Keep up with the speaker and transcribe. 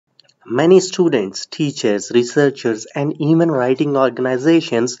Many students, teachers, researchers, and even writing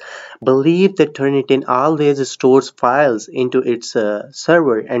organizations believe that Turnitin always stores files into its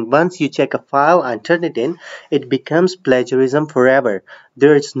server, and once you check a file on Turnitin, it becomes plagiarism forever.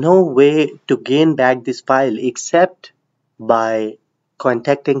 There is no way to gain back this file except by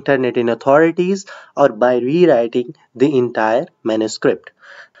contacting Turnitin authorities or by rewriting the entire manuscript.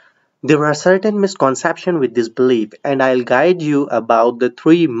 There are certain misconceptions with this belief, and I'll guide you about the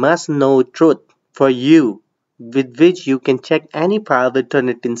three must-know truths for you with which you can check any file with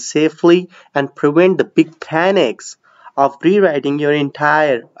Turnitin safely and prevent the big panics of rewriting your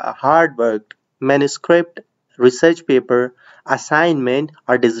entire hard-worked manuscript, research paper, assignment,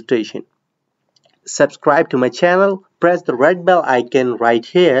 or dissertation. Subscribe to my channel, press the red bell icon right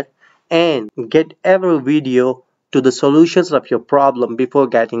here, and get every video to the solutions of your problem before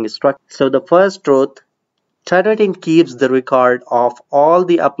getting stuck. So the first truth, Turnitin keeps the record of all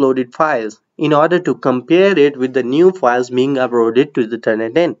the uploaded files in order to compare it with the new files being uploaded to the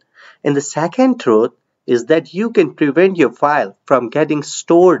Turnitin. And the second truth is that you can prevent your file from getting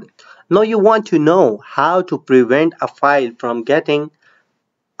stored. Now you want to know how to prevent a file from getting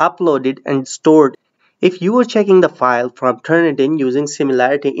uploaded and stored. If you are checking the file from Turnitin using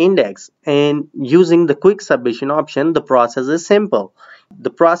similarity index and using the quick submission option, the process is simple.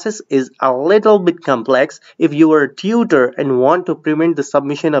 The process is a little bit complex if you are a tutor and want to prevent the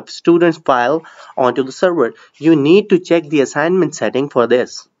submission of student's file onto the server. You need to check the assignment setting for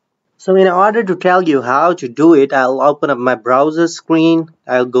this. So in order to tell you how to do it, I'll open up my browser screen.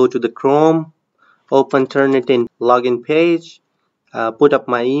 I'll go to the Chrome, open Turnitin login page, put up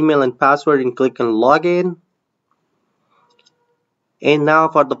my email and password and click on login. And now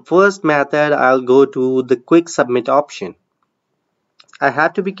for the first method, I'll go to the quick submit option. I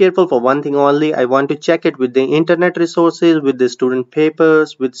have to be careful for one thing only. I want to check it with the internet resources, with the student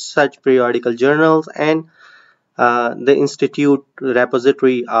papers, with such periodical journals, and the institute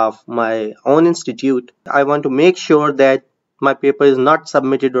repository of my own institute. I want to make sure that my paper is not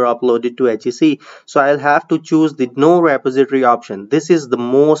submitted or uploaded to HEC. So I'll have to choose the no repository option. This is the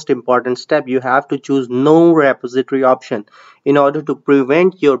most important step. You have to choose no repository option in order to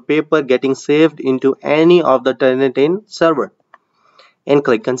prevent your paper getting saved into any of the Turnitin server, and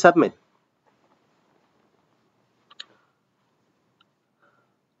click on submit.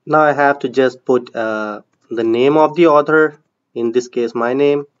 Now I have to just put the name of the author, in this case my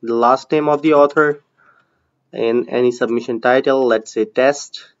name, the last name of the author, and any submission title, let's say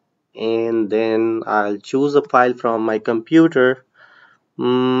test, and then I'll choose a file from my computer.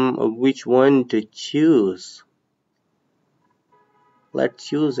 Which one to choose? Let's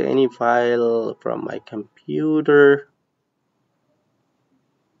choose any file from my computer.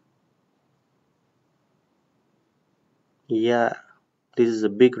 Yeah, this is a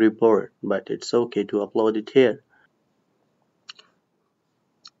big report, but it's okay to upload it here.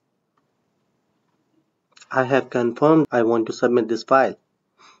 I have confirmed I want to submit this file.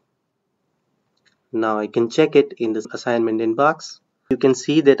 Now I can check it in the assignment inbox. You can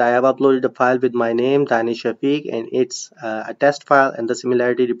see that I have uploaded a file with my name, Danish Shafiq, and it's a test file, and the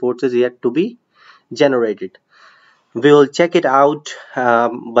similarity report is yet to be generated. We will check it out,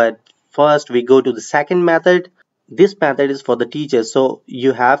 but first we go to the second method. This method is for the teachers, so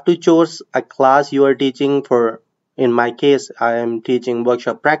you have to choose a class you are teaching for. In my case, I am teaching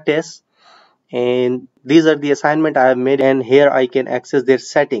workshop practice, and these are the assignment I have made, and here I can access their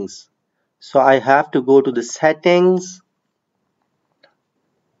settings. So I have to go to the settings.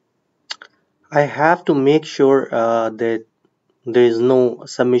 I have to make sure that there is no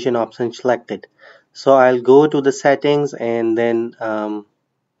submission option selected. So I'll go to the settings and then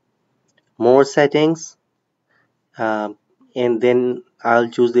more settings, and then I'll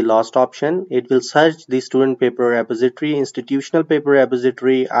choose the last option. It will search the student paper repository, institutional paper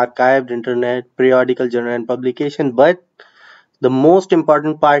repository, archived internet, periodical journal and publication, but the most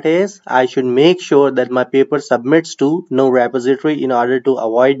important part is I should make sure that my paper submits to no repository in order to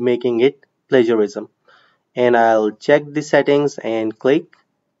avoid making it plagiarism. And I'll check the settings and click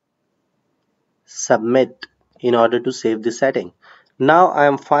submit in order to save the setting. Now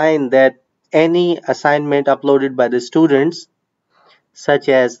I'm fine that any assignment uploaded by the students such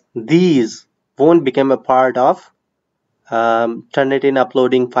as these won't become a part of Turnitin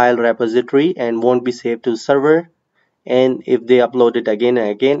uploading file repository and won't be saved to server, and if they upload it again and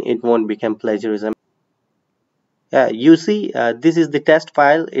again, it won't become plagiarism. You see, this is the test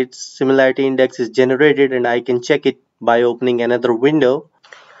file. Its similarity index is generated, and I can check it by opening another window.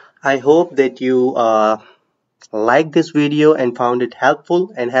 I hope that you liked this video and found it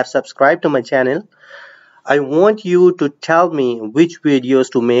helpful and have subscribed to my channel. I want you to tell me which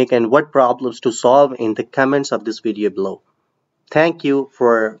videos to make and what problems to solve in the comments of this video below. Thank you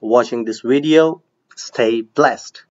for watching this video. Stay blessed.